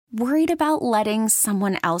Worried about letting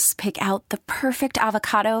someone else pick out the perfect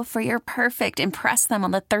avocado for your perfect impress them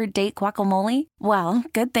on the third date guacamole? Well,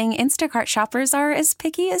 good thing Instacart shoppers are as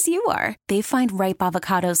picky as you are. They find ripe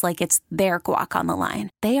avocados like it's their guac on the line.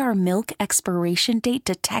 They are milk expiration date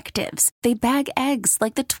detectives. They bag eggs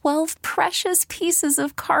like the 12 precious pieces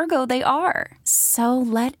of cargo they are. So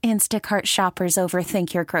let Instacart shoppers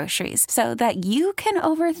overthink your groceries so that you can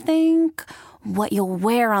overthink what you'll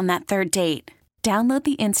wear on that third date. Download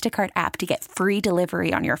the Instacart app to get free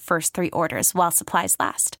delivery on your first 3 orders while supplies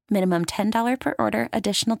last. Minimum $10 per order.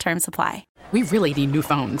 Additional terms apply. We really need new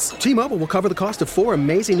phones. T-Mobile will cover the cost of 4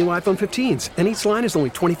 amazing new iPhone 15s, and each line is only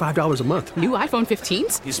 $25 a month. New iPhone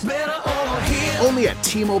 15s? It's better over here. Only at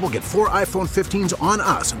T-Mobile, get 4 iPhone 15s on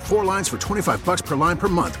us and 4 lines for $25 per line per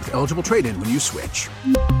month with eligible trade-in when you switch.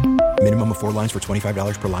 Minimum of 4 lines for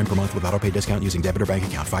 $25 per line per month with autopay discount using debit or bank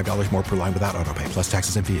account. $5 more per line without autopay, plus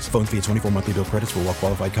taxes and fees. Phone fee at 24 monthly bill credits for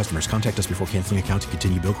well-qualified customers. Contact us before canceling account to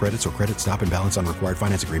continue bill credits or credit stop and balance on required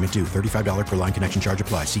finance agreement due. $35 per line connection charge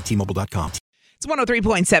applies. See T-Mobile.com. It's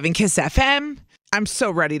 103.7 KISS FM. I'm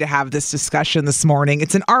so ready to have this discussion this morning.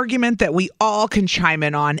 It's an argument that we all can chime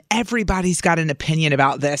in on. Everybody's got an opinion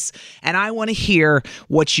about this, and I want to hear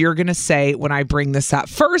what you're going to say when I bring this up.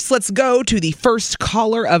 First, let's go to the first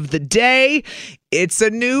caller of the day. It's a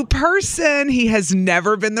new person. He has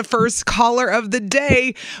never been the first caller of the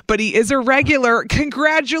day, but he is a regular.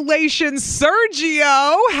 Congratulations,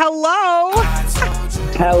 Sergio. Hello.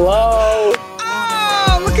 Hello.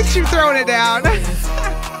 Oh, look at you throwing it down.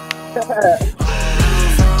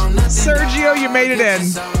 Sergio, you made it in.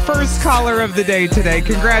 First caller of the day today.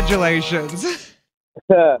 Congratulations.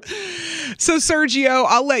 So, Sergio,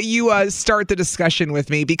 I'll let you start the discussion with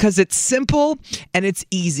me because it's simple and it's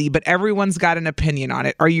easy, but everyone's got an opinion on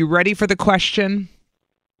it. Are you ready for the question?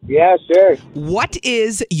 Yeah, sure. What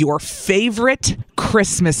is your favorite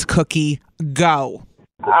Christmas cookie? Go.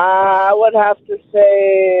 I would have to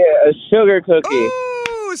say a sugar cookie.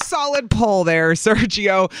 Ooh, solid poll there,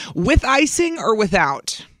 Sergio. With icing or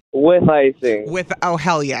without? With icing. Oh,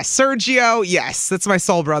 hell yes. Sergio, yes. That's my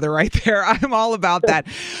soul brother right there. I'm all about that.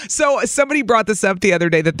 So somebody brought this up the other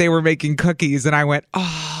day that they were making cookies, and I went,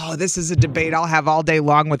 oh, this is a debate I'll have all day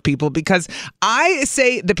long with people because I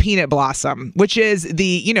say the peanut blossom, which is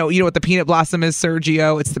you know what the peanut blossom is,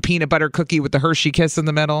 Sergio? It's the peanut butter cookie with the Hershey Kiss in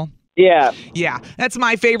the middle. Yeah. Yeah, that's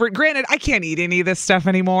my favorite. Granted, I can't eat any of this stuff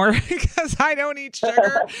anymore because I don't eat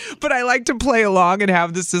sugar, but I like to play along and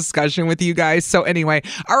have this discussion with you guys. So anyway,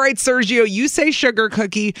 all right, Sergio, you say sugar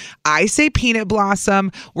cookie. I say peanut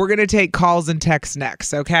blossom. We're going to take calls and texts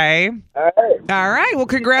next, okay? All right. All right. Well,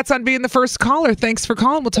 congrats on being the first caller. Thanks for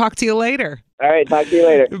calling. We'll talk to you later. All right, talk to you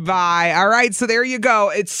later. Bye. All right, so there you go.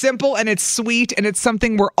 It's simple and it's sweet and it's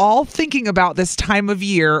something we're all thinking about this time of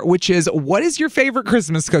year, which is what is your favorite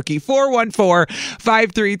Christmas cookie?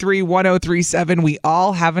 414-533-1037. We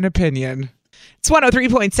all have an opinion. It's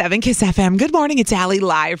 103.7 KISS FM. Good morning. It's Allie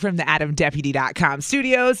live from the AdamDeputy.com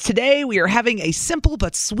studios. Today, we are having a simple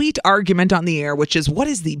but sweet argument on the air, which is what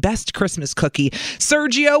is the best Christmas cookie?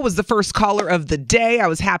 Sergio was the first caller of the day. I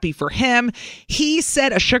was happy for him. He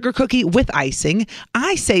said a sugar cookie with icing.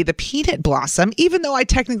 I say the peanut blossom, even though I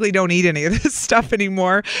technically don't eat any of this stuff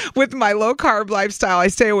anymore. With my low-carb lifestyle, I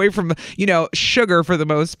stay away from, sugar for the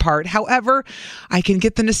most part. However, I can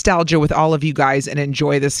get the nostalgia with all of you guys and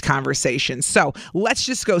enjoy this conversation. So let's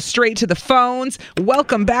just go straight to the phones.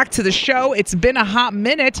 Welcome back to the show. It's been a hot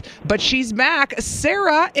minute, but she's back.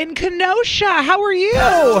 Sarah in Kenosha. How are you?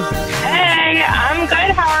 Hey, I'm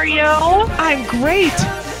good. How are you? I'm great.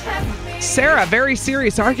 Sarah, very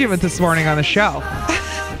serious argument this morning on the show.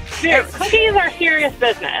 Cookies are serious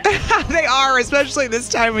business. They are, especially this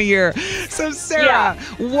time of year. So, Sarah,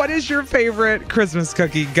 What is your favorite Christmas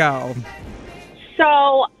cookie? Go.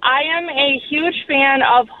 So, I am a huge fan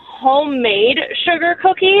of homemade sugar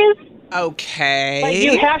cookies. Okay. Like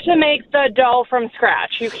you have to make the dough from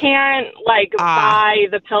scratch. You can't buy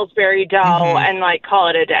the Pillsbury dough and call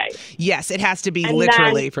it a day. Yes, it has to be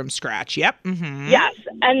literally from scratch. Yep. Mm-hmm. Yes.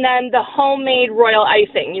 And then the homemade royal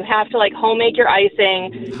icing. You have to homemade your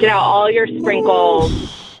icing, get out all your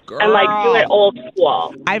sprinkles. Girl. And do it old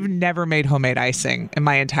school. I've never made homemade icing in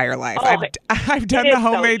my entire life. I've done the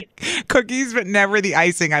homemade cookies, but never the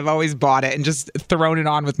icing. I've always bought it and just thrown it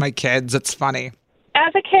on with my kids. It's funny.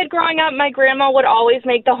 as a kid growing up, my grandma would always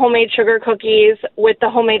make the homemade sugar cookies with the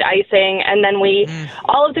homemade icing. And then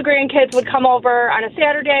all of the grandkids would come over on a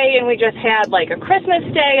Saturday, and we just had like a Christmas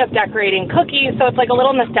day of decorating cookies. So it's like a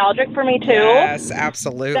little nostalgic for me, too. Yes,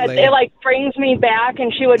 absolutely. That it like brings me back,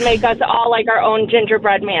 and she would make us all like our own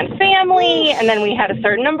gingerbread man family. And then we had a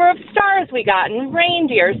certain number of stars we got and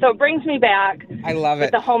reindeer. So it brings me back. I love it.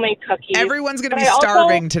 With the homemade cookies. Everyone's going to be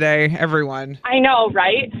starving today. Everyone. I know,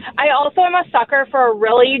 right? I also am a sucker for a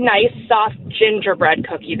really nice, soft gingerbread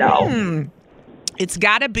cookie, though. It's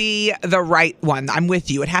got to be the right one. I'm with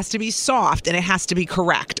you. It has to be soft, and it has to be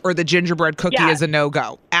correct, or the gingerbread cookie is a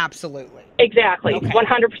no-go. Absolutely. Exactly. Okay.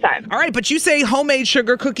 100%. All right, but you say homemade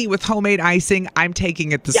sugar cookie with homemade icing. I'm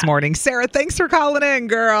taking it this morning. Sarah, thanks for calling in,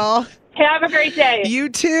 girl. Have a great day. You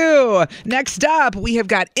too. Next up, we have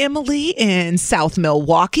got Emily in South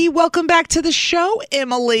Milwaukee. Welcome back to the show,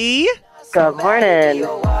 Emily. Good morning.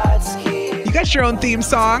 You got your own theme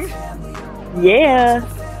song? Yeah.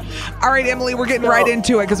 All right, Emily, we're getting right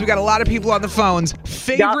into it because we got a lot of people on the phones.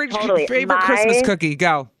 Favorite Christmas cookie,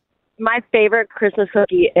 go. My favorite Christmas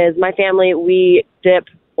cookie is my family. We dip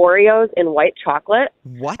Oreos in white chocolate.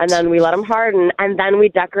 What? And then we let them harden, and then we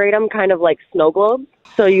decorate them kind of like snow globes.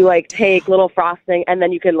 So you like take little frosting, and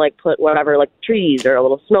then you can like put whatever, like trees or a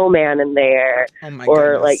little snowman in there,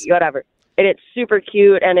 or like whatever. And it's super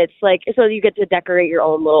cute, and it's like, so you get to decorate your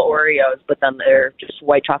own little Oreos, but then they're just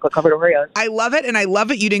white chocolate covered Oreos. I love it, and I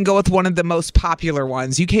love it you didn't go with one of the most popular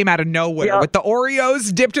ones. You came out of nowhere with the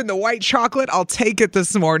Oreos dipped in the white chocolate. I'll take it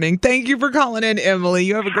this morning. Thank you for calling in, Emily.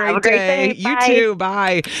 You have a great day. You too.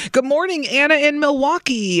 Bye. Good morning, Anna in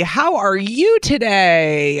Milwaukee. How are you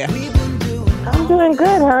today? I'm doing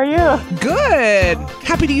good. How are you? Good.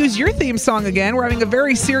 Happy to use your theme song again. We're having a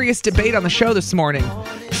very serious debate on the show this morning.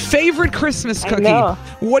 Favorite Christmas cookie?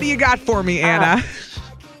 What do you got for me, Anna?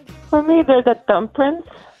 For me, they're the dumplings.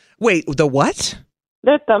 Wait, the what?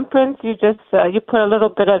 They're dumplings. You just you put a little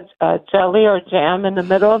bit of jelly or jam in the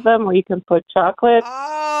middle of them, or you can put chocolate.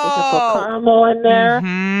 You can put caramel in there.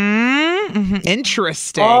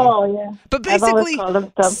 Interesting. Oh, yeah. But basically,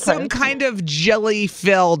 some kind of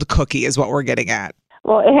jelly-filled cookie is what we're getting at.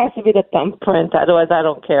 Well, it has to be the thumbprint. Otherwise, I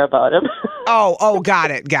don't care about them.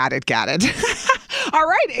 Got it. All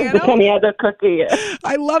right, Anna. Any other cookie.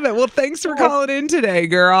 I love it. Well, thanks for calling in today,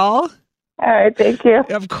 girl. All right, thank you.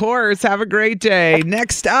 Of course. Have a great day.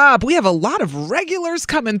 Next up, we have a lot of regulars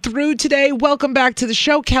coming through today. Welcome back to the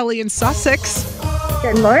show, Kelly in Sussex.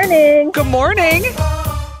 Good morning. Good morning.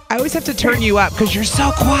 I always have to turn you up because you're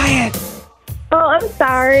so quiet. Oh, I'm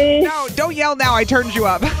sorry. No, don't yell now. I turned you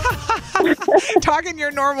up. Talk in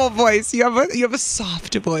your normal voice. You have a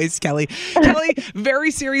soft voice, Kelly. Kelly,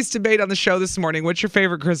 very serious debate on the show this morning. What's your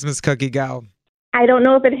favorite Christmas cookie? Go. I don't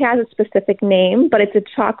know if it has a specific name, but it's a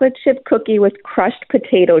chocolate chip cookie with crushed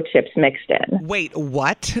potato chips mixed in. Wait,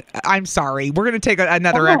 what? I'm sorry. We're going to take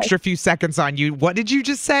another extra few seconds on you. What did you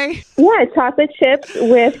just say? Yeah, chocolate chips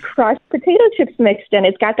with crushed potato chips mixed in.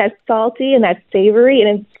 It's got that salty and that savory,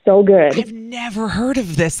 and it's so good. I've never heard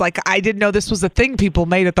of this. Like, I didn't know this was a thing people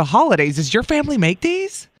made at the holidays. Does your family make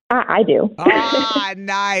these? I do.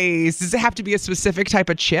 Nice. Does it have to be a specific type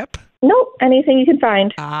of chip? Nope, anything you can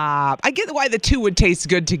find. I get why the two would taste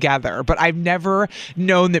good together, but I've never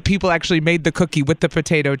known that people actually made the cookie with the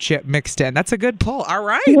potato chip mixed in. That's a good pull. All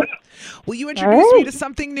right. Will you introduce me to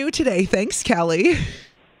something new today? Thanks, Kelly.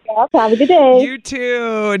 Yep, have a good day. You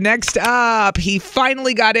too. Next up, he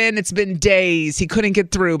finally got in. It's been days. He couldn't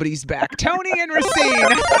get through, but he's back. Tony and Racine.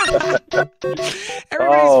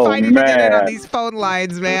 Everybody's fighting to get in on these phone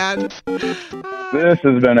lines, man. This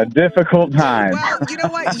has been a difficult time. Well, you know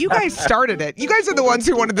what? You guys started it. You guys are the ones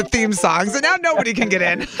who wanted the theme songs, and now nobody can get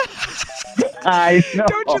in. I know.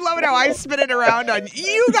 Don't you love it how I spin it around on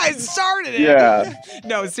you guys started it? Yeah.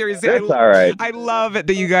 No, seriously. It's all right. I love it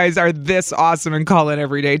that you guys are this awesome and call in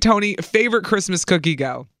every day. Tony, favorite Christmas cookie,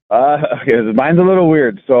 go. Okay, mine's a little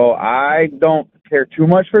weird. So I don't care too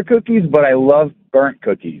much for cookies, but I love burnt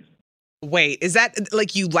cookies. Wait, is that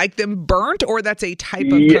like you like them burnt, or that's a type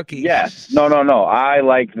of cookie? Yes. No. I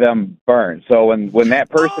like them burnt. So when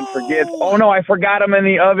that person forgets, oh no, I forgot them in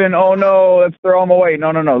the oven. Oh no, let's throw them away.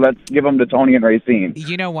 No. Let's give them to Tony and Racine.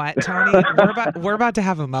 You know what, Tony? we're about to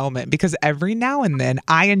have a moment because every now and then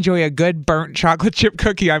I enjoy a good burnt chocolate chip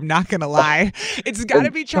cookie. I'm not gonna lie. It's got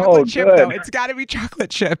to be chocolate chip though. It's got to be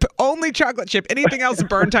chocolate chip. Only chocolate chip. Anything else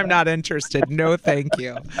burnt, I'm not interested. No, thank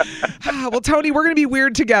you. Well, Tony, we're gonna be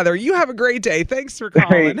weird together. You have a great day. Thanks for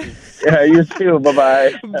calling. Yeah, you too.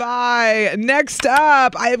 Bye-bye. Bye. Next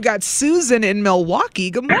up, I have got Susan in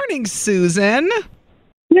Milwaukee. Good morning, Susan.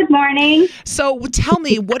 Good morning. So tell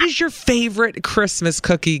me, what is your favorite Christmas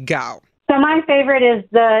cookie? Go. So my favorite is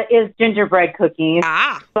gingerbread cookies.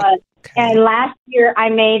 And last year I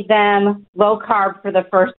made them low carb for the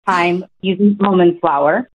first time using almond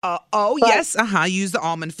flour. Yes. Use the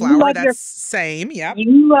almond flour. That's same. Yep.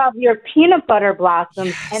 You love your peanut butter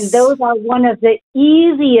blossoms, and those are one of the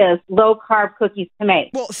easiest low carb cookies to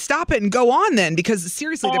make. Well, stop it and go on then, because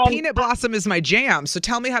seriously, the peanut blossom is my jam. So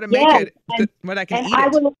tell me how to make it, what I can eat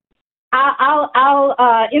it. I'll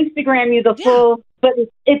Instagram you the full, but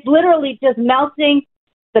it's literally just melting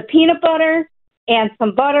the peanut butter and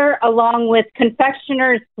some butter along with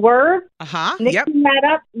confectioner's swerve. Mixing that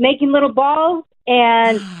up, making little balls,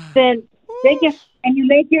 and then you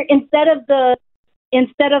make your instead of the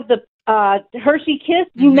Hershey Kiss,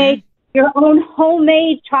 you make your own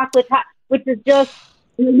homemade chocolate top, which is just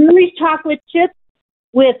Lily's chocolate chips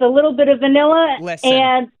with a little bit of vanilla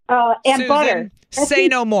and Susan, butter. Say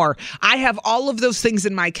no more. I have all of those things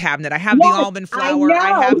in my cabinet. I have the almond flour.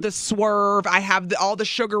 I have the swerve. I have all the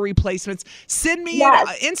sugar replacements. Send me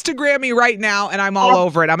Instagram me right now, and I'm all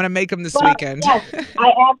over it. I'm going to make them this weekend. Yes,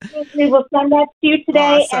 I absolutely will send that to you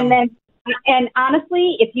today. Awesome. And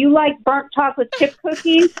honestly, if you like burnt chocolate chip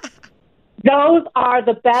cookies, those are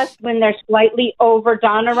the best when they're slightly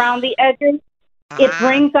overdone around the edges. It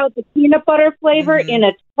brings out the peanut butter flavor in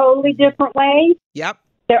a totally different way. Yep.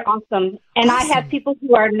 They're awesome. And I have people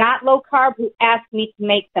who are not low carb who ask me to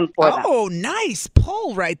make them for them. Oh, nice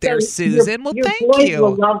pull right there, Susan. Your thank boys you.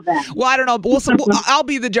 will love them. Well, I don't know. I'll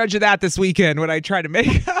be the judge of that this weekend when I try to make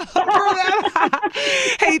for that.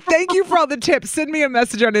 Hey, thank you for all the tips. Send me a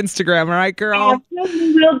message on Instagram, all right, girl?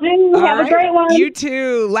 Absolutely will do. Have a great one. You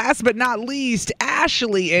too. Last but not least,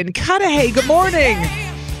 Ashley in Cudahy. Good morning.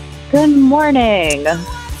 Good morning.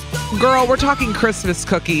 Girl, we're talking Christmas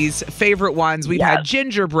cookies, favorite ones. We've had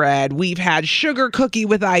gingerbread. We've had sugar cookie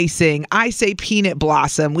with icing. I say peanut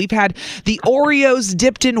blossom. We've had the Oreos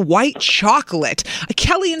dipped in white chocolate.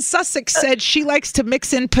 Kelly in Sussex said she likes to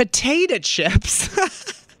mix in potato chips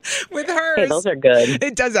with hers. Hey, those are good.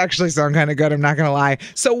 It does actually sound kind of good, I'm not going to lie.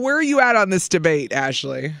 So where are you at on this debate,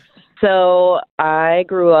 Ashley? So I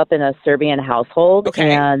grew up in a Serbian household,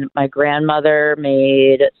 and my grandmother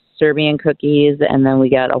made Serbian cookies, and then we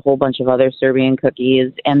got a whole bunch of other Serbian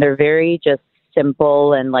cookies, and they're very just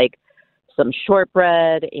simple and like some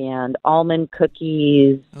shortbread and almond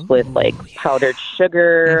cookies with like powdered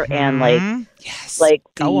sugar and like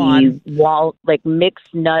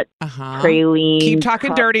mixed nut praline. Keep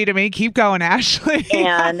talking dirty to me. Keep going, Ashley.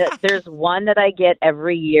 And there's one that I get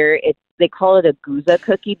every year. They call it a Guza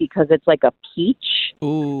cookie because it's like a peach.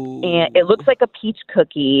 Ooh. And it looks like a peach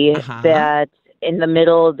cookie that in the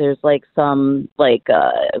middle there's like some like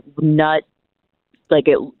nut, like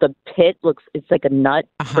the pit looks, it's like a nut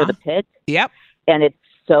for the pit. Yep. And it's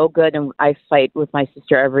so good, and I fight with my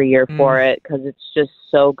sister every year for it because it's just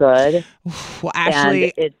so good. Well,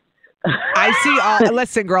 Ashley, and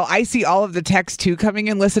listen, girl, I see all of the texts too coming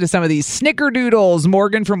in. Listen to some of these. Snickerdoodles.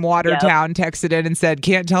 Morgan from Watertown texted in and said,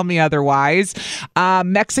 can't tell me otherwise.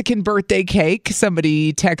 Mexican birthday cake.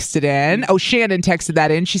 Somebody texted in. Oh, Shannon texted that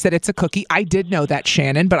in. She said, it's a cookie. I did know that,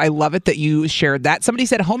 Shannon, but I love it that you shared that. Somebody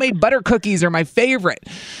said homemade butter cookies are my favorite.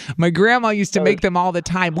 My grandma used to make them all the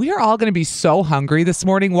time. We are all going to be so hungry this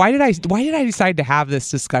morning. Why did I decide to have this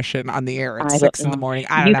discussion on the air at 6 in the morning?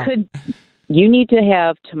 I don't know. You need to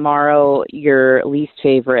have tomorrow your least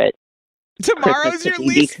favorite. Tomorrow's your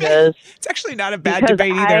least favorite? It's actually not a bad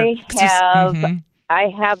debate either. I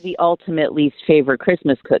have the ultimate least favorite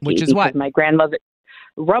Christmas cookie. Which is what? My grandmother,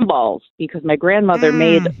 rum balls, because my grandmother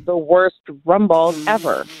made the worst rum balls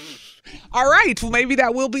ever. All right. Well, maybe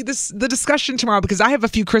that will be the discussion tomorrow, because I have a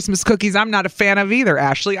few Christmas cookies I'm not a fan of either,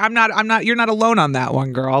 Ashley. You're not alone on that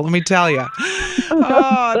one, girl. Let me tell you.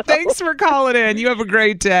 Oh, thanks for calling in. You have a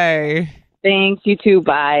great day. Thanks. You too.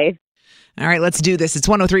 Bye. All right, let's do this. It's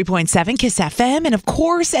 103.7 KISS FM. And of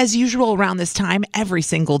course, as usual around this time, every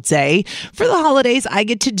single day for the holidays, I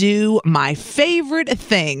get to do my favorite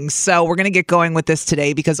things. So we're going to get going with this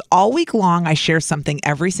today, because all week long, I share something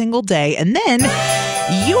every single day. And then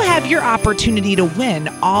you have your opportunity to win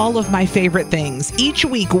all of my favorite things. Each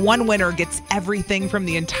week, one winner gets everything from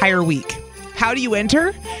the entire week. How do you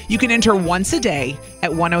enter? You can enter once a day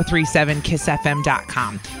at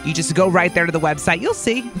 1037kissfm.com. You just go right there to the website. You'll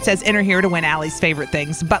see it says enter here to win Allie's favorite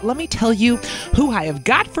things. But let me tell you who I have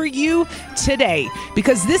got for you today,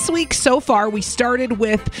 because this week so far we started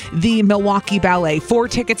with the Milwaukee Ballet, 4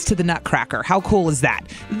 tickets to the Nutcracker. How cool is that?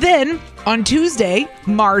 Then on Tuesday,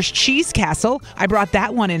 Mars Cheese Castle. I brought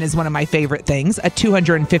that one in as one of my favorite things, a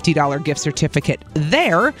 $250 gift certificate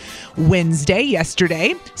there. Wednesday,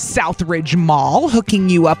 yesterday, Southridge Mall, hooking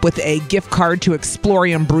you up with a gift card to explore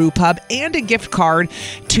Florian Brew Pub, and a gift card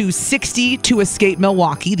to 60 to Escape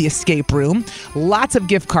Milwaukee, the escape room. Lots of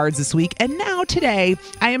gift cards this week. And now today,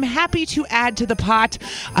 I am happy to add to the pot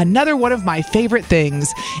another one of my favorite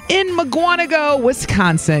things in Mugwanago,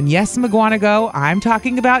 Wisconsin. Yes, Mugwanago, I'm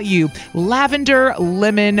talking about you. Lavender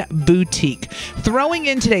Lemon Boutique. Throwing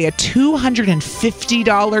in today a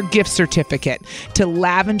 $250 gift certificate to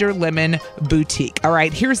Lavender Lemon Boutique. All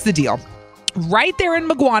right, here's the deal. Right there in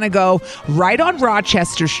Mugwanago, right on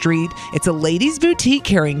Rochester Street. It's a ladies' boutique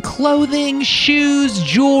carrying clothing, shoes,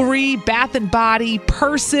 jewelry, bath and body,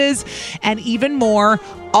 purses, and even more.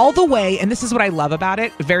 All the way, and this is what I love about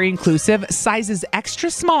it, very inclusive, sizes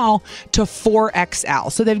extra small to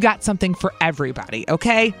 4XL. So they've got something for everybody,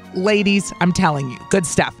 okay? Ladies, I'm telling you, good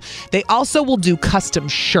stuff. They also will do custom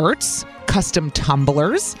shirts, custom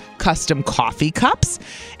tumblers, custom coffee cups,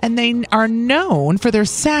 and they are known for their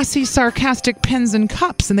sassy, sarcastic pins and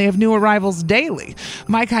cups, and they have new arrivals daily.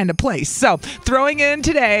 My kind of place. So throwing in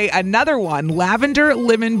today another one, Lavender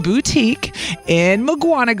Lemon Boutique in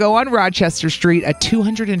Mugwanago on Rochester Street, a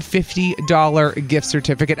 $250 gift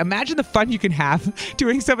certificate. Imagine the fun you can have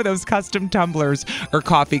doing some of those custom tumblers or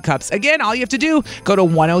coffee cups. Again, all you have to do, go to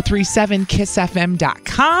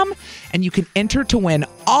 1037kissfm.com and you can enter to win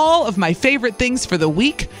all of my favorite things for the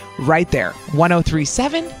week right there.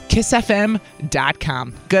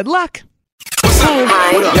 1037kissfm.com. Good luck.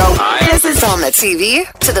 Hi. This is on the TV,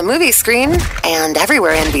 to the movie screen, and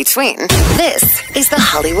everywhere in between. This is the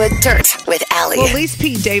Hollywood Dirt with Allie. Well, at least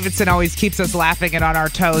Pete Davidson always keeps us laughing and on our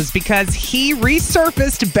toes because he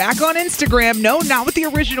resurfaced back on Instagram. No, not with the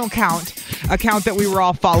original account that we were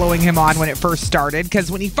all following him on when it first started.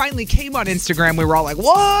 Because when he finally came on Instagram, we were all like,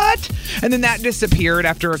 what? And then that disappeared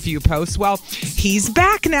after a few posts. Well, he's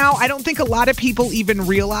back now. I don't think a lot of people even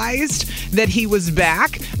realized that he was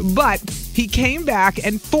back, but he came back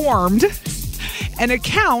and formed an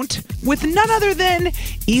account with none other than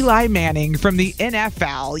Eli Manning from the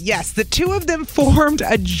NFL. Yes, the two of them formed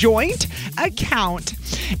a joint account,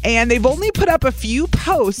 and they've only put up a few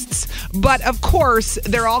posts, but of course,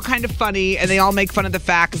 they're all kind of funny, and they all make fun of the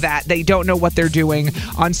fact that they don't know what they're doing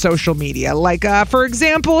on social media. Like, for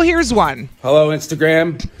example, here's one. Hello,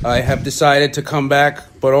 Instagram. I have decided to come back,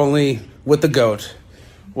 but only with the GOAT.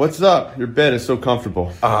 What's up? Your bed is so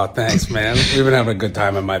comfortable. Oh, thanks, man. We've been having a good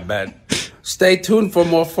time in my bed. Stay tuned for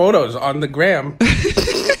more photos on the gram.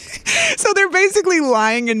 So they're basically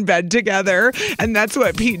lying in bed together, and that's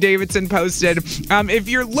what Pete Davidson posted. If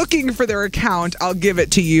you're looking for their account, I'll give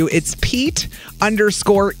it to you. It's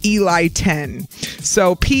Pete_Eli10.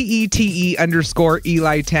 So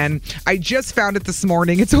PETE_Eli10. I just found it this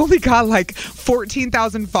morning. It's only got like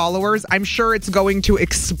 14,000 followers. I'm sure it's going to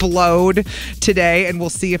explode today, and we'll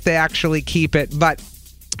see if they actually keep it. But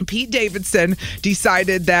Pete Davidson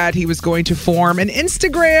decided that he was going to form an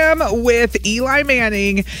Instagram with Eli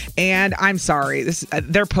Manning, and I'm sorry,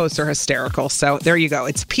 their posts are hysterical. So there you go.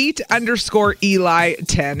 It's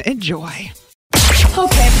Pete_Eli10. Enjoy.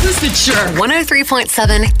 Okay, who's the jerk?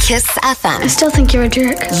 103.7 Kiss FM. I still think you're a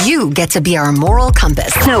jerk. You get to be our moral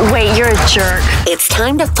compass. No, wait, you're a jerk. It's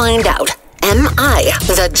time to find out. Am I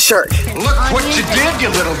the jerk? Look what you did, you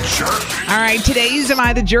little jerk. All right, today's Am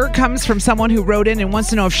I the Jerk comes from someone who wrote in and wants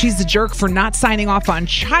to know if she's the jerk for not signing off on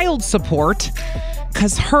child support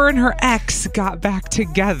because her and her ex got back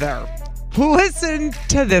together. Listen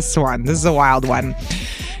to this one. This is a wild one.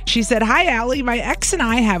 She said, "Hi, Allie. My ex and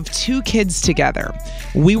I have 2 kids together.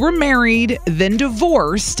 We were married, then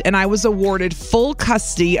divorced, and I was awarded full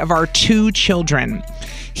custody of our 2 children.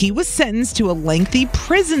 He was sentenced to a lengthy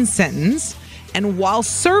prison sentence, and while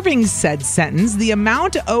serving said sentence, the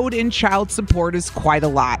amount owed in child support is quite a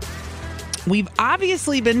lot. We've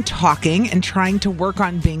obviously been talking and trying to work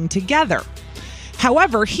on being together.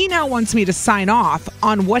 However, he now wants me to sign off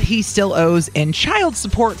on what he still owes in child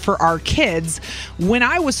support for our kids when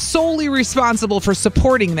I was solely responsible for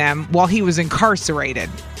supporting them while he was incarcerated.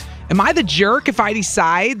 Am I the jerk if I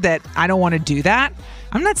decide that I don't want to do that?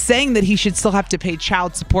 I'm not saying that he should still have to pay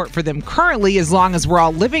child support for them currently as long as we're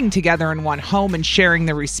all living together in one home and sharing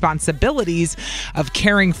the responsibilities of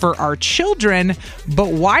caring for our children, but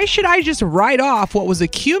why should I just write off what was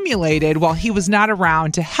accumulated while he was not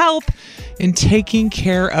around to help in taking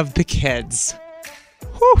care of the kids?"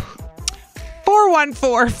 Whew.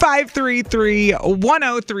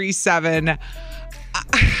 414-533-1037.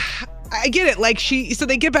 I get it. So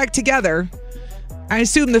they get back together. I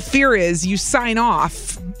assume the fear is you sign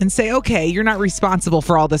off and say, okay, you're not responsible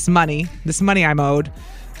for all this money I'm owed.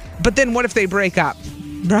 But then what if they break up,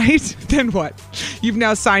 right? Then what? You've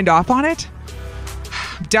now signed off on it?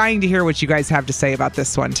 I'm dying to hear what you guys have to say about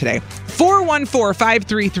this one today.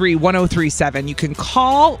 414-533-1037. You can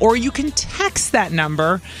call or you can text that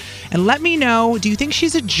number and let me know, do you think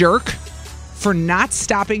she's a jerk for not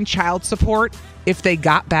stopping child support if they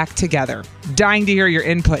got back together? Dying to hear your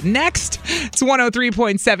input. Next, it's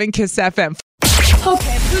 103.7 Kiss FM.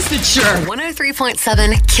 Okay, who's the jerk?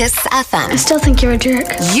 103.7 Kiss FM. I still think you're a jerk.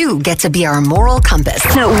 You get to be our moral compass.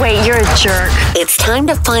 No, wait, you're a jerk. It's time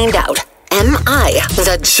to find out. Am I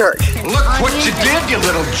the jerk? Look what you did, you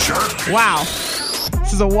little jerk. Wow.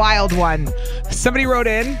 This is a wild one. Somebody wrote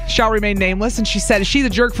in, shall remain nameless, and she said, is she the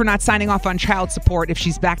jerk for not signing off on child support if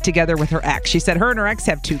she's back together with her ex? She said her and her ex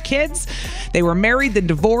have 2 kids. They were married, then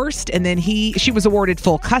divorced, and then she was awarded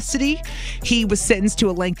full custody. He was sentenced to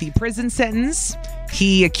a lengthy prison sentence.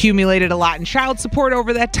 He accumulated a lot in child support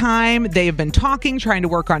over that time. They have been talking, trying to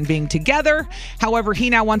work on being together. However, he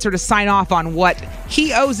now wants her to sign off on what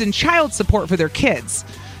he owes in child support for their kids.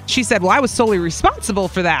 She said, well, I was solely responsible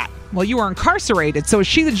for that. Well, you were incarcerated, so is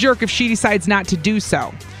she the jerk if she decides not to do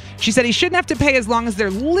so? She said he shouldn't have to pay as long as they're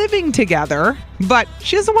living together, but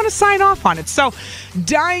she doesn't want to sign off on it. So,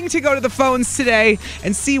 dying to go to the phones today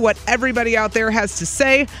and see what everybody out there has to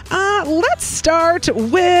say. Let's start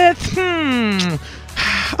with,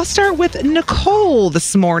 I'll start with Nicole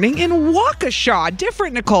this morning in Waukesha.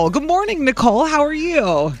 Different Nicole. Good morning, Nicole. How are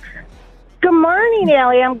you? Good morning,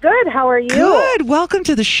 Allie. I'm good. How are you? Good. Welcome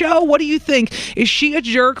to the show. What do you think? Is she a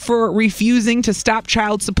jerk for refusing to stop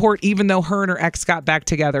child support even though her and her ex got back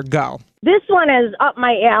together? Go. This one is up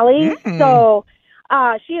my alley. So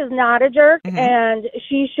she is not a jerk, and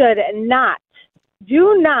she should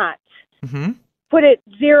do not put it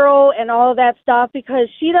 0 and all of that stuff, because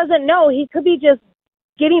she doesn't know. He could be just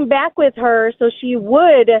getting back with her so she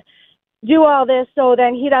would do all this so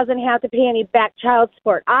then he doesn't have to pay any back child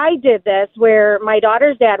support. I did this where my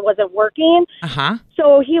daughter's dad wasn't working.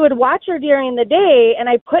 So he would watch her during the day, and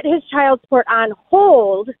I put his child support on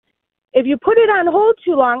hold. If you put it on hold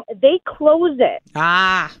too long, they close it.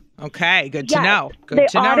 Okay. Good to know. Good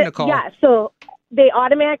to know, Nicole. Yeah, so they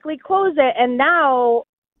automatically close it, and now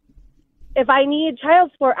if I need child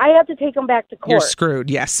support, I have to take them back to court. You're screwed,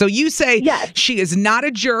 yes. So you say she is not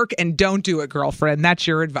a jerk and don't do it, girlfriend. That's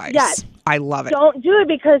your advice. Yes. I love it. Don't do it,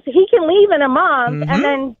 because he can leave in a month and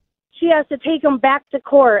then she has to take him back to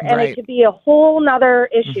court, and it could be a whole nother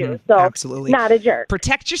issue. So absolutely not a jerk.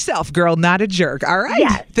 Protect yourself, girl, not a jerk. All right.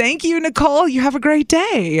 Yes. Thank you, Nicole. You have a great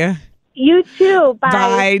day. You too. Bye.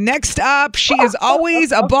 Bye. Next up, she is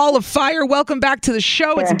always a ball of fire. Welcome back to the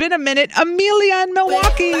show. It's been a minute. Amelia in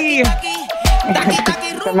Milwaukee.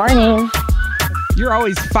 Good morning. You're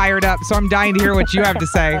always fired up, so I'm dying to hear what you have to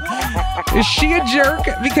say. Is she a jerk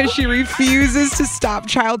because she refuses to stop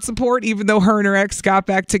child support even though her and her ex got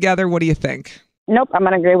back together? What do you think? Nope. I'm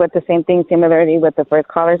going to agree with the same thing, similarity with the first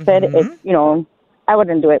caller said. It's, I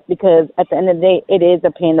wouldn't do it, because at the end of the day, it is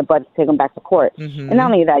a pain in the butt to take them back to court. And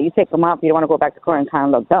not only that, you take them out, you don't want to go back to court and kind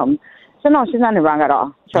of look dumb. So no, she's not wrong at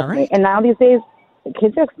all. Trust me. And now these days,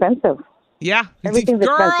 kids are expensive. Yeah. Everything's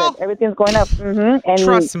expensive. Everything's going up. And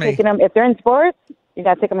trust me. Taking them, if they're in sports, you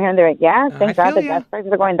got to take them here and there. Yeah, thank God the gas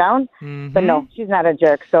prices are going down. But no, she's not a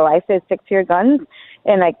jerk. So I say stick to your guns.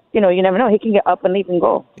 And you never know. He can get up and leave and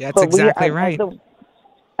go. Yeah, that's exactly right.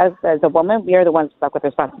 As a woman, we are the ones stuck with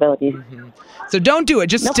responsibilities. So don't do it.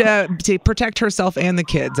 Just to protect herself and the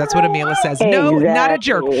kids. That's what Amelia says. No, not a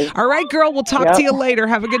jerk. All right, girl. We'll talk to you later.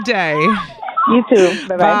 Have a good day. You too.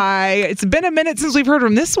 Bye-bye. Bye. It's been a minute since we've heard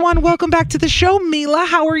from this one. Welcome back to the show, Mila.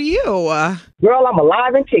 How are you? Girl, I'm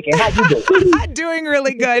alive and kicking. How you doing? Doing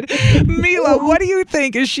really good. Mila, what do you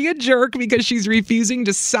think? Is she a jerk because she's refusing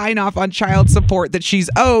to sign off on child support that she's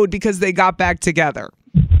owed because they got back together?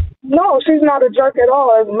 No, she's not a jerk at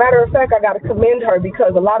all. As a matter of fact, I got to commend her,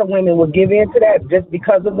 because a lot of women would give in to that just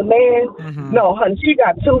because of the man. No, honey, she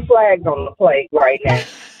got 2 flags on the plate right now.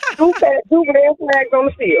 Two red flags on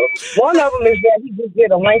the field. One of them is that he just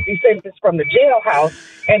did a lengthy sentence from the jailhouse,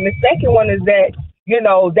 and the second one is that,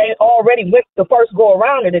 they already went the first go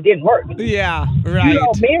around and it didn't work. Yeah, right.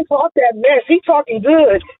 Men talk that mess. He talking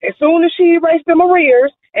good. As soon as she erased them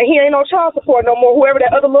arrears and he ain't on child support no more, whoever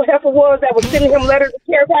that other little heifer was that was sending him letters and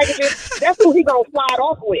care packages, that's who he gonna slide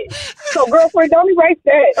off with. So, girlfriend, don't erase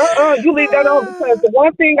that. You leave that on, because the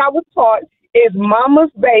one thing I was taught is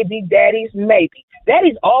mama's baby, daddy's maybe.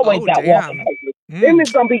 Daddy's always got walking papers. Them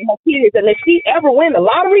is going to be my kids. And if she ever win the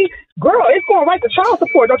lottery, girl, it's going right to child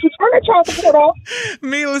support. Don't you turn that child support off.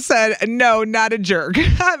 Mila said, no, not a jerk.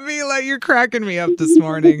 Mila, you're cracking me up this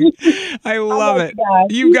morning. I love it.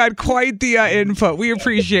 You got quite the input. We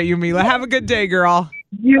appreciate you, Mila. Have a good day, girl.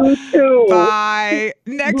 You too. Bye.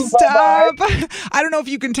 Next up, I don't know if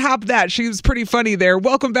you can top that. She was pretty funny there.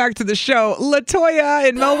 Welcome back to the show, LaToya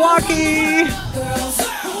in Milwaukee.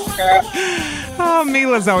 Oh,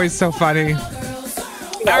 Mila's always so funny.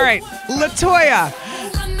 All right, LaToya.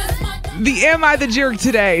 The Am I the Jerk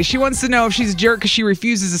today? She wants to know if she's a jerk because she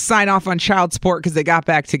refuses to sign off on child support because they got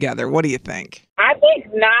back together. What do you think? I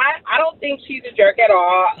think not. I don't think she's a jerk at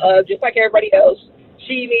all. Just like everybody else,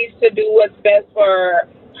 she needs to do what's best for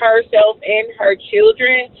herself and her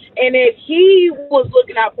children. And if he was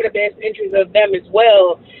looking out for the best interest of them as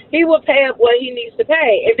well, he would pay up what he needs to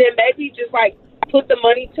pay. And then maybe just like put the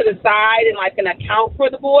money to the side and like an account for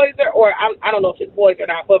the boys or I don't know if it's boys or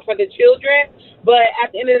not, but for the children. But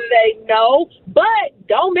at the end of the day, no. But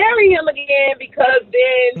don't marry him again because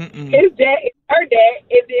then his debt is her debt,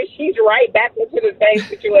 and then she's right back into the same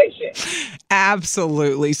situation.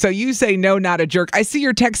 Absolutely. So you say no, not a jerk. I see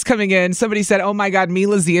your text coming in. Somebody said, oh my God,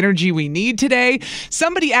 Mila's the energy we need today.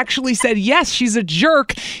 Somebody actually said, yes, she's a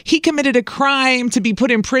jerk. He committed a crime to be put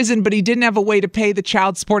in prison, but he didn't have a way to pay the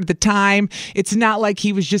child support at the time. It's not like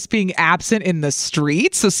he was just being absent in the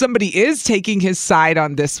streets. So somebody is taking his side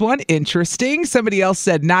on this one. Interesting. Somebody else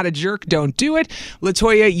said, not a jerk, don't do it.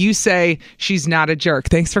 LaToya, you say she's not a jerk.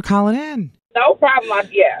 Thanks for calling in. No problem.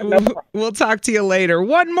 No problem. We'll talk to you later.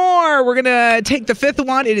 One more. We're going to take the fifth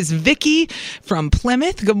one. It is Vicky from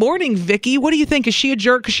Plymouth. Good morning, Vicky. What do you think? Is she a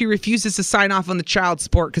jerk because she refuses to sign off on the child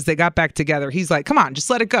support because they got back together? He's like, come on, just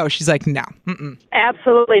let it go. She's like, no.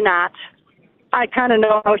 Absolutely not. I kind of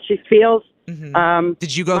know how she feels.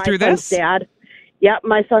 Did you go through this? Dad. Yep,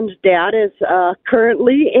 my son's dad is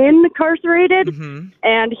currently incarcerated,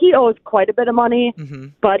 and he owes quite a bit of money,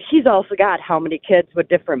 but he's also got how many kids with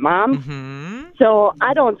different moms. So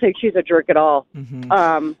I don't think she's a jerk at all.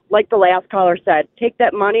 Like the last caller said, take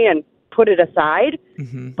that money and put it aside,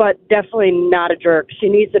 but definitely not a jerk. She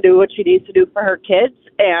needs to do what she needs to do for her kids,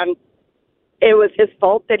 and it was his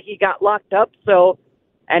fault that he got locked up,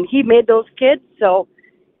 and he made those kids, so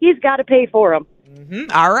he's got to pay for them.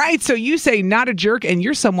 All right. So you say not a jerk, and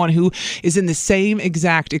you're someone who is in the same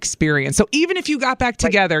exact experience. So even if you got back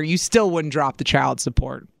together, you still wouldn't drop the child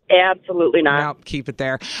support. Absolutely not. Nope, keep it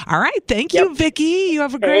there. All right. Thank you, Vicky. You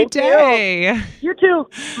have a great Thank day. You too.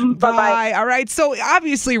 Bye. Bye-bye. All right. So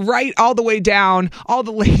obviously, right all the way down, all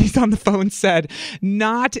the ladies on the phone said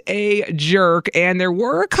not a jerk. And there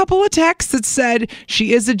were a couple of texts that said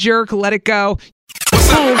she is a jerk. Let it go.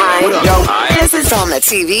 Hi. This is on the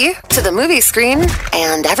TV, to the movie screen,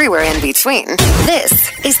 and everywhere in between.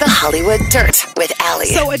 This is the Hollywood Dirt with Allie.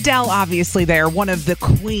 So Adele, obviously there, one of the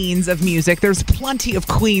queens of music. There's plenty of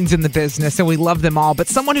queens in the business, and we love them all. But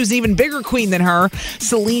someone who's even bigger queen than her,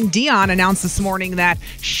 Celine Dion, announced this morning that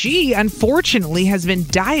she, unfortunately, has been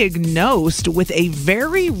diagnosed with a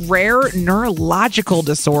very rare neurological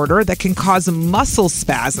disorder that can cause muscle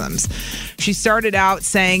spasms. She started out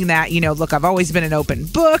saying that, look, I've always been an open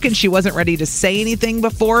book, and she wasn't ready to say anything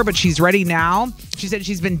before, but she's ready now. She said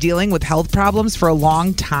she's been dealing with health problems for a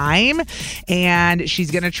long time, and she's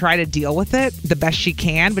going to try to deal with it the best she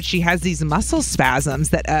can, but she has these muscle spasms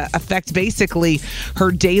that affect basically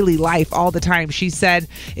her daily life all the time. She said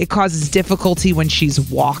it causes difficulty when she's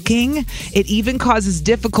walking. It even causes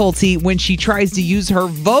difficulty when she tries to use her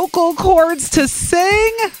vocal cords to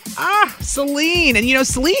sing. Celine. And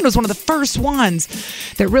Celine was one of the first ones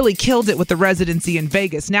that really killed it with the residency in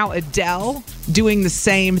Vegas. Now Adele doing the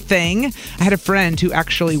same thing. I had a friend who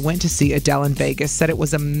actually went to see Adele in Vegas, said it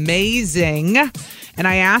was amazing. And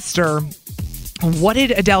I asked her, what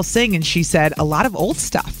did Adele sing? And she said a lot of old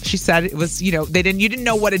stuff. She said it was, you didn't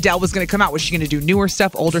know what Adele was going to come out. Was she going to do newer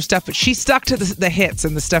stuff, older stuff? But she stuck to the hits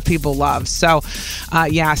and the stuff people love. So,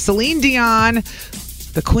 Celine Dion,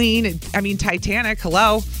 the queen. Titanic.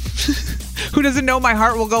 Hello. Who doesn't know My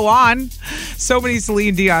Heart Will Go On? So many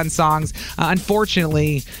Celine Dion songs.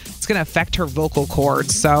 Unfortunately, it's going to affect her vocal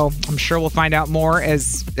cords. So I'm sure we'll find out more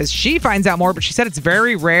as she finds out more. But she said it's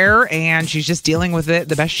very rare, and she's just dealing with it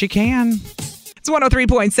the best she can. It's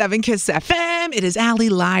 103.7 KISS FM. It is Allie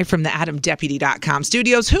live from the AdamDeputy.com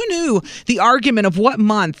studios. Who knew the argument of what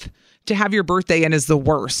month to have your birthday in is the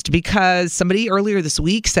worst? Because somebody earlier this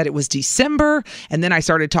week said it was December, and then I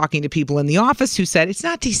started talking to people in the office who said it's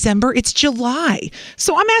not December, it's July.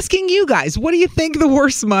 So I'm asking you guys, what do you think the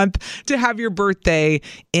worst month to have your birthday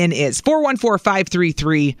in is?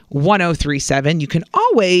 414-533-1037. You can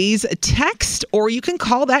always text or you can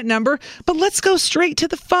call that number, but let's go straight to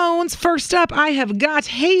the phones. First up, I have got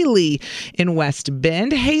Haley in West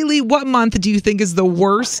Bend. Haley, what month do you think is the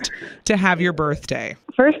worst to have your birthday?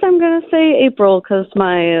 First, I'm going to say April because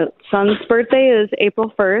my son's birthday is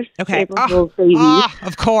April 1st. Okay. April Fool's baby.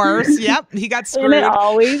 Of course. Yep. He got screwed. And it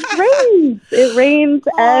always rains. It rains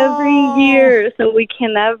every year, so we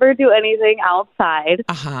can never do anything outside.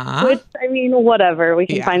 Which, I mean, whatever. We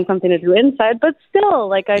can find something to do inside, but still,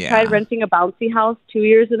 like, I tried renting a bouncy house 2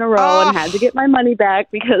 years in a row and had to get my money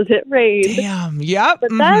back because it rained. Damn. Yep.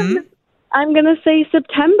 But then I'm going to say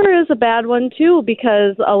September is a bad one, too,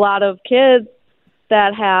 because a lot of kids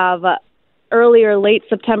that have early or late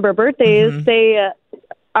September birthdays, they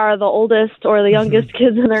are the oldest or the youngest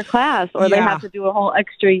kids in their class, or they have to do a whole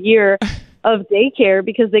extra year of daycare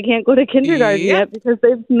because they can't go to kindergarten yet because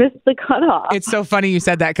they've missed the cutoff. It's so funny you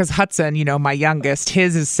said that because Hudson, my youngest,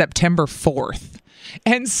 his is September 4th.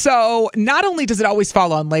 And so not only does it always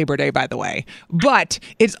fall on Labor Day, by the way, but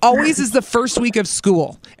it always is the first week of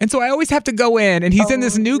school. And so I always have to go in, and he's in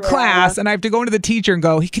this new class, and I have to go into the teacher and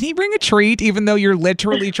go, can he bring a treat, even though you're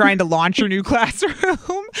literally trying to launch your new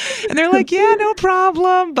classroom? And they're like, yeah, no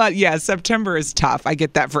problem. But yeah, September is tough. I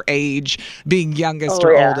get that for age, being youngest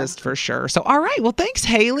or oldest for sure. So all right. Well, thanks,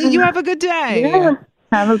 Haley. You have a good day. Yeah.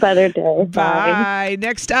 Have a better day. Bye.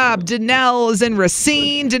 Next up, Danelle is in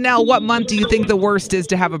Racine. Danelle, what month do you think the worst is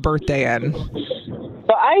to have a birthday in?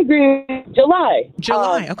 So I agree with July.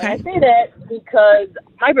 July, okay. I say that because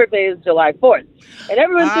my birthday is July 4th. And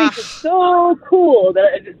everyone thinks it's so cool that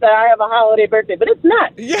I have a holiday birthday, but it's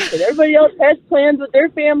not. Yeah. And everybody else has plans with their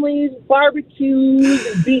families, barbecues,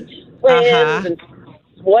 and beach plans, and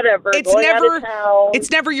whatever. It's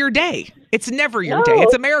never your day. It's never your day.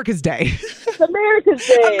 It's America's day. It's America's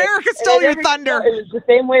day. America stole your thunder. It was the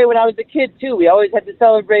same way when I was a kid, too. We always had to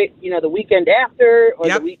celebrate, the weekend after or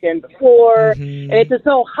the weekend before. And it's just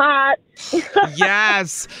so hot.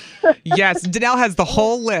 Yes. Yes. Danelle has the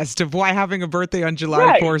whole list of why having a birthday on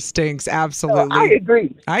July 4th stinks. Absolutely. So I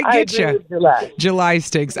agree. I get you. July. July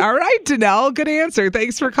stinks. All right, Danelle. Good answer.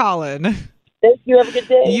 Thanks for calling. Thank you. Have a good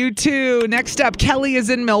day. You too. Next up, Kelly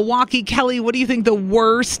is in Milwaukee. Kelly, what do you think the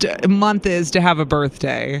worst month is to have a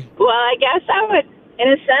birthday? Well, I guess I would, in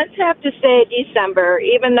a sense, have to say December,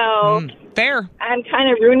 even though fair. I'm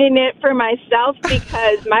kind of ruining it for myself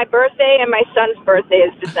because my birthday and my son's birthday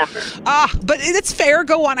is December. But it's fair.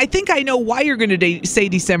 Go on. I think I know why you're going to say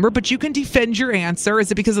December, but you can defend your answer.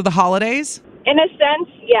 Is it because of the holidays? In a sense,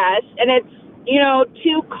 yes. And it's,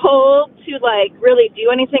 too cold to really do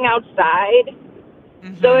anything outside.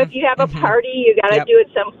 So if you have a party, you got to do it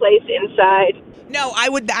someplace inside. No,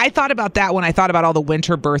 I thought about that when I thought about all the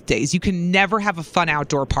winter birthdays. You can never have a fun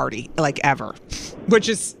outdoor party, ever, which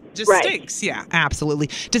is just stinks. Yeah, absolutely.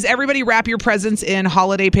 Does everybody wrap your presents in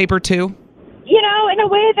holiday paper too? In a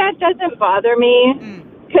way that doesn't bother me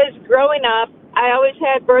because growing up, I always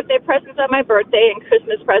had birthday presents on my birthday and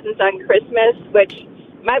Christmas presents on Christmas, which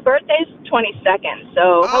my birthday's 22nd,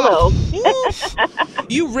 so hello.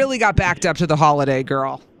 You really got backed up to the holiday,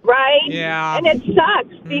 girl. Right? Yeah. And it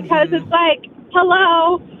sucks because it's like,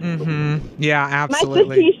 hello. Mm-hmm. Yeah, absolutely.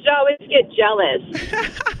 My sister used to always get jealous.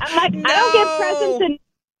 I'm like, I don't get presents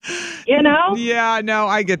and Yeah, no,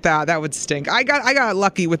 I get that. That would stink. I got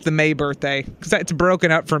lucky with the May birthday because it's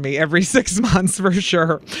broken up for me every 6 months for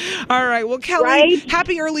sure. All right. Well, Kelly,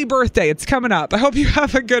 happy early birthday. It's coming up. I hope you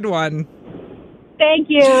have a good one. Thank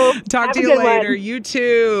you. Talk to you later. You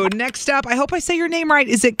too. Next up, I hope I say your name right.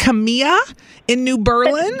 Is it Camilla in New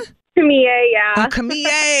Berlin? Camille, yeah. Oh, Camille.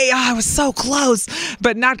 I was so close,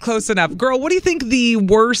 but not close enough. Girl, what do you think the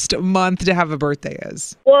worst month to have a birthday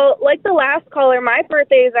is? Well, like the last caller, my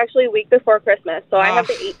birthday is actually a week before Christmas, so I have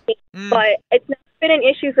the 18th. But it's never been an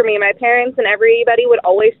issue for me. My parents and everybody would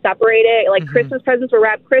always separate it. Christmas presents were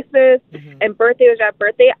wrapped Christmas, and birthday was wrapped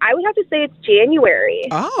birthday. I would have to say it's January.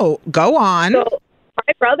 Oh, go on. So,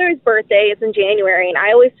 my brother's birthday is in January, and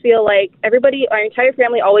I always feel like our entire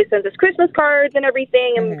family always sends us Christmas cards and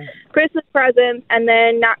everything and Christmas presents, and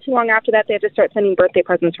then not too long after that, they have to start sending birthday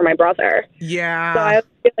presents for my brother. Yeah. So I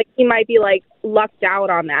feel like he might be, lucked out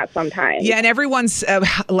on that sometimes. Yeah, and everyone's,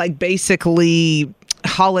 basically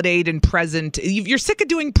holidayed and present. You're sick of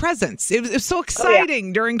doing presents. It was so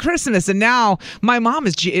exciting during Christmas, and now my mom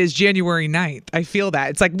is January 9th. I feel that.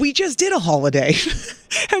 It's like, we just did a holiday,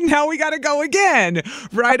 and now we got to go again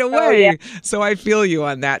right away. So I feel you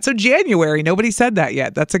on that. So January, nobody said that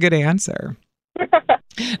yet. That's a good answer.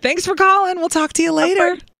 Thanks for calling. We'll talk to you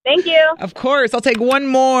later. Thank you. Of course. I'll take one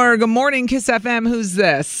more. Good morning, Kiss FM. Who's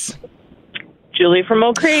this? Julie from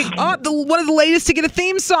Oak Creek. Oh, one of the latest to get a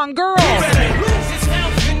theme song, girl.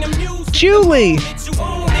 Julie.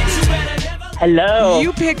 Hello.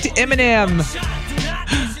 You picked Eminem.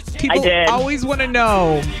 People I did. always want to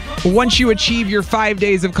know, once you achieve your 5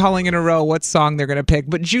 days of calling in a row, what song they're going to pick.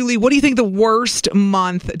 But Julie, what do you think the worst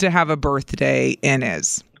month to have a birthday in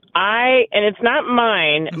is? And it's not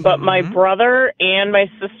mine, but my brother and my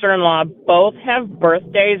sister-in-law both have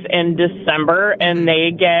birthdays in December, and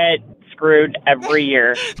they get screwed every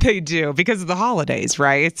year. They do, because of the holidays,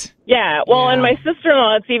 right? Yeah, well, and my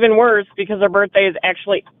sister-in-law, it's even worse because her birthday is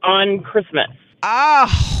actually on Christmas.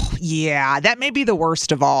 Oh, yeah, that may be the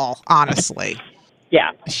worst of all, honestly.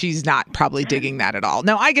 Yeah. She's not probably digging that at all.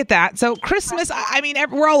 No, I get that. So Christmas, I mean,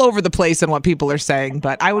 we're all over the place on what people are saying,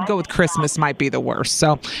 but I would go with Christmas might be the worst.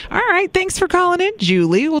 So, all right. Thanks for calling in,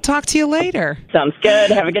 Julie. We'll talk to you later. Sounds good.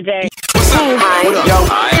 Have a good day.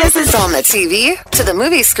 Hi. This is on the TV, to the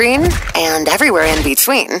movie screen, and everywhere in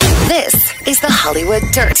between. This is the Hollywood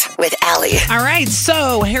Dirt with Allie. All right,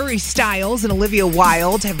 so Harry Styles and Olivia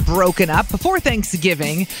Wilde have broken up. Before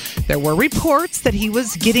Thanksgiving, there were reports that he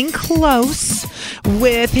was getting close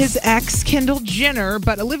with his ex, Kendall Jenner,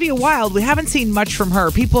 but Olivia Wilde, we haven't seen much from her.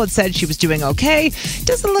 People had said she was doing okay.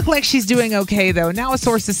 Doesn't look like she's doing okay, though. Now a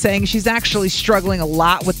source is saying she's actually struggling a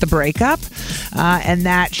lot with the breakup, and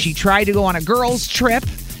that she tried to go on a girls' trip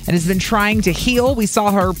and has been trying to heal. We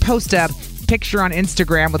saw her post a picture on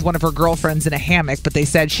Instagram with one of her girlfriends in a hammock, but they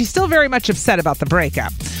said she's still very much upset about the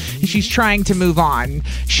breakup. And she's trying to move on.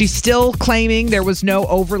 She's still claiming there was no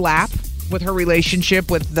overlap with her relationship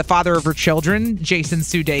with the father of her children, Jason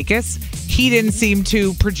Sudeikis. He didn't seem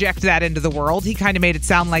to project that into the world. He kind of made it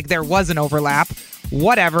sound like there was an overlap.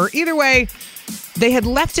 Whatever. Either way, they had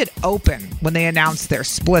left it open when they announced their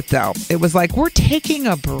split, though. It was like, we're taking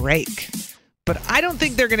a break. But I don't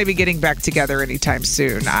think they're going to be getting back together anytime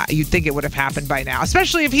soon. You'd think it would have happened by now,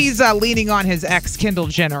 especially if he's leaning on his ex, Kendall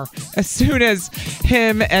Jenner, as soon as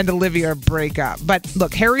him and Olivia break up. But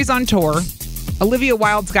look, Harry's on tour. Olivia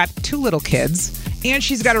Wilde's got 2 little kids, and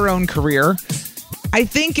she's got her own career. I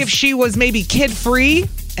think if she was maybe kid-free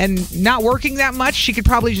and not working that much, she could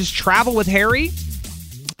probably just travel with Harry.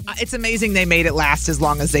 It's amazing they made it last as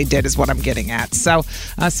long as they did, is what I'm getting at. So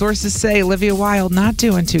sources say Olivia Wilde not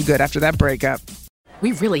doing too good after that breakup.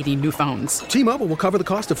 We really need new phones. T-Mobile will cover the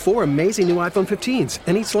cost of 4 amazing new iPhone 15s,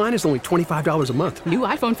 and each line is only $25 a month. New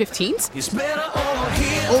iPhone 15s? It's better over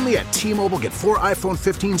here. Only at T-Mobile, get 4 iPhone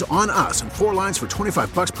 15s on us and 4 lines for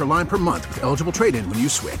 $25 per line per month with eligible trade-in when you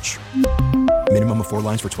switch. Minimum of 4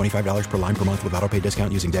 lines for $25 per line per month with autopay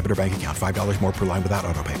discount using debit or bank account. $5 more per line without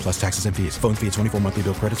autopay, plus taxes and fees. Phone fee at 24 monthly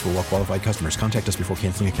bill credits for well-qualified customers. Contact us before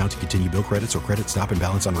canceling account to continue bill credits or credit stop and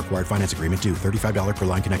balance on required finance agreement due. $35 per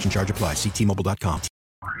line connection charge applies. See T-Mobile.com.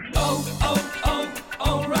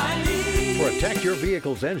 Protect your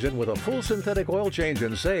vehicle's engine with a full synthetic oil change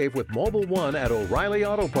and save with Mobil 1 at O'Reilly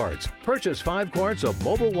Auto Parts. Purchase 5 quarts of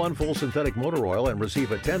Mobil 1 full synthetic motor oil and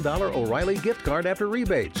receive a $10 O'Reilly gift card after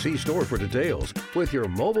rebate. See store for details. With your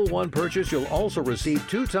Mobil 1 purchase, you'll also receive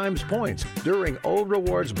 2 times points during O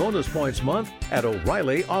Rewards Bonus Points Month at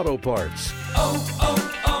O'Reilly Auto Parts.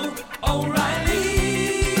 O'Reilly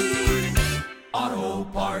Auto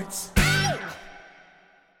Parts.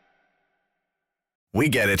 We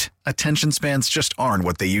get it. Attention spans just aren't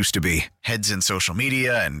what they used to be. Heads in social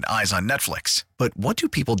media and eyes on Netflix. But what do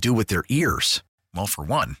people do with their ears? Well, for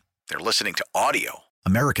one, they're listening to audio.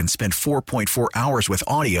 Americans spend 4.4 hours with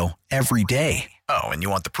audio every day. Oh, and you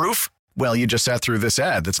want the proof? Well, you just sat through this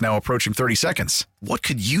ad that's now approaching 30 seconds. What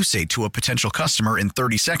could you say to a potential customer in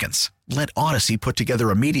 30 seconds? Let Odyssey put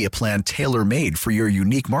together a media plan tailor-made for your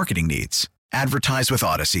unique marketing needs. Advertise with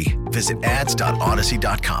Odyssey. Visit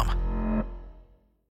ads.odyssey.com.